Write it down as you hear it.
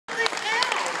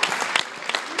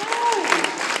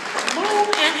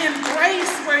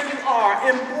are.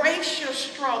 Embrace your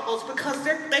struggles because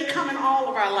they come in all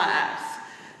of our lives.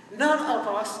 None of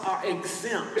us are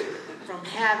exempt from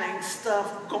having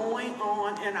stuff going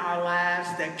on in our lives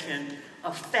that can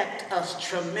affect us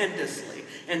tremendously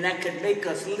and that can make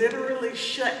us literally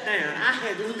shut down. I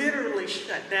had literally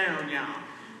shut down, y'all.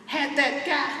 Had that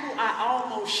guy who I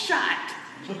almost shot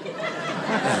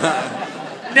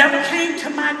never came to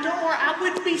my door, I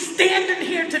wouldn't be standing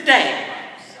here today.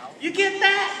 You get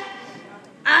that?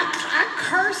 I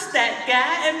cursed that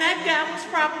guy, and that guy was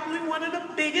probably one of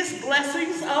the biggest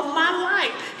blessings of my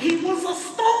life. He was a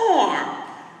storm.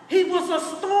 He was a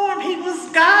storm. He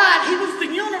was God. He was the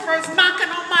universe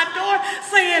knocking on my door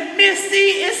saying,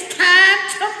 Missy, it's time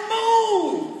to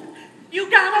move. You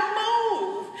gotta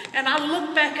move. And I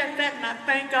look back at that and I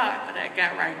thank God for that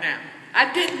guy right now.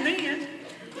 I didn't then,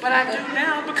 but I do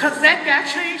now because that guy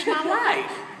changed my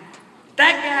life.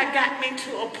 That guy got me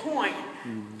to a point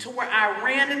to where I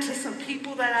ran into some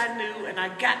people that I knew and I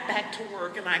got back to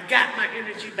work and I got my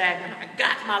energy back and I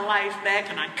got my life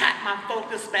back and I got my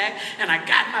focus back and I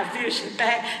got my vision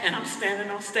back and I'm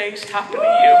standing on stage talking to you.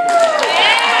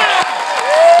 Yeah.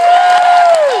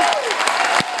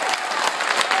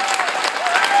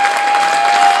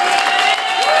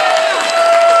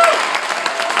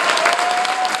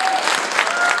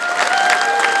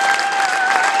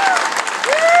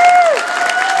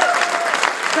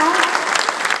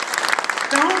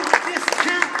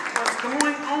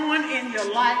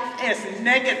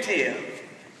 Negative.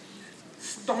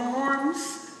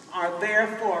 Storms are there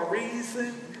for a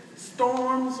reason.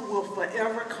 Storms will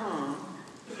forever come.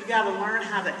 You got to learn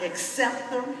how to accept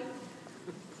them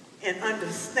and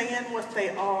understand what they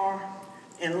are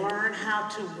and learn how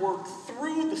to work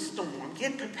through the storm.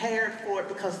 Get prepared for it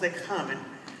because they're coming.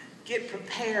 Get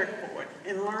prepared for it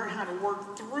and learn how to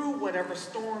work through whatever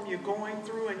storm you're going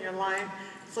through in your life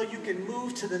so you can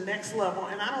move to the next level.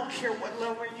 And I don't care what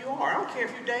level you are. I don't care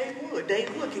if you're Dave Wood.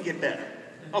 Dave Wood can get better.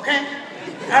 Okay?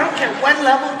 I don't care what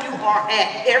level you are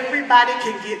at. Everybody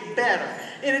can get better.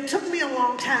 And it took me a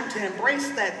long time to embrace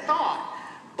that thought.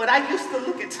 But I used to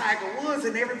look at Tiger Woods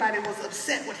and everybody was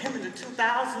upset with him in the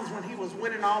 2000s when he was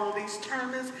winning all of these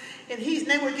tournaments. And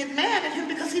they would get mad at him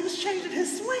because he was changing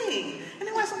his swing. And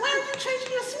they would say, why are you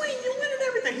changing your swing? You're winning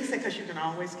everything. He said, because you can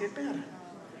always get better.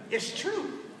 It's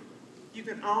true. You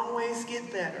can always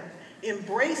get better.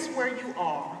 Embrace where you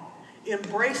are.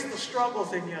 Embrace the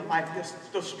struggles in your life.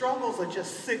 The struggles are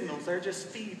just signals. They're just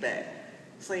feedback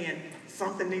saying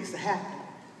something needs to happen.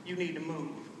 You need to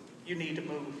move. You need to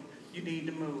move. You need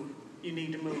to move. You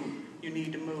need to move. You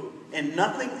need to move. And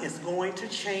nothing is going to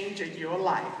change in your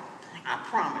life, I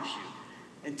promise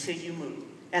you, until you move.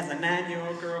 As a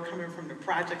 9-year-old girl coming from the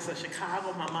projects of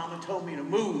Chicago, my mama told me to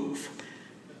move.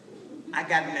 I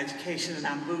got an education and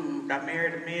I moved. I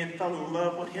married a man, fell in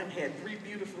love with him, had 3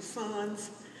 beautiful sons.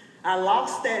 I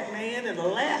lost that man, and the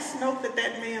last note that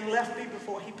man left me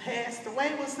before he passed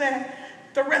away was that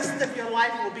the rest of your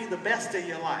life will be the best of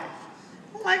your life.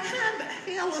 I'm like, how the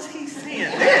hell is he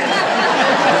saying that?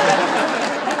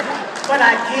 But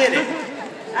I get it.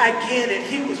 I get it.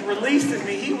 He was releasing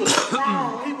me. He was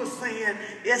strong. He was saying,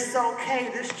 it's okay.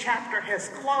 This chapter has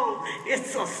closed.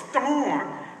 It's a storm.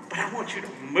 But I want you to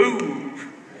move.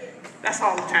 That's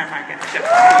all the time I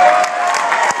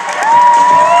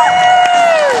got.